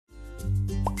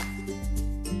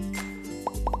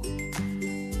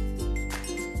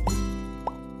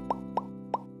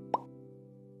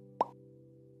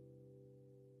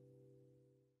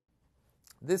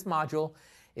this module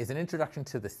is an introduction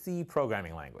to the C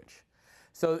programming language.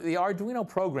 So the Arduino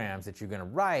programs that you're going to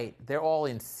write, they're all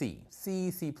in C.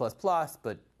 C, C++,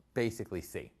 but basically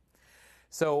C.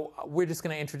 So we're just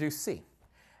going to introduce C.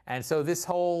 And so this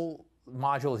whole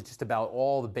module is just about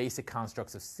all the basic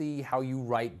constructs of C, how you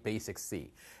write basic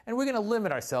C. And we're going to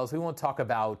limit ourselves. We won't talk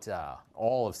about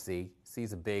all of C. C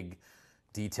is a big,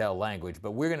 detailed language,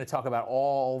 but we're going to talk about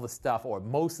all the stuff, or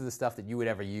most of the stuff that you would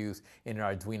ever use in an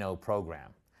Arduino program.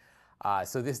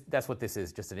 So that's what this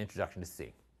is, just an introduction to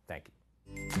C. Thank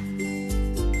you.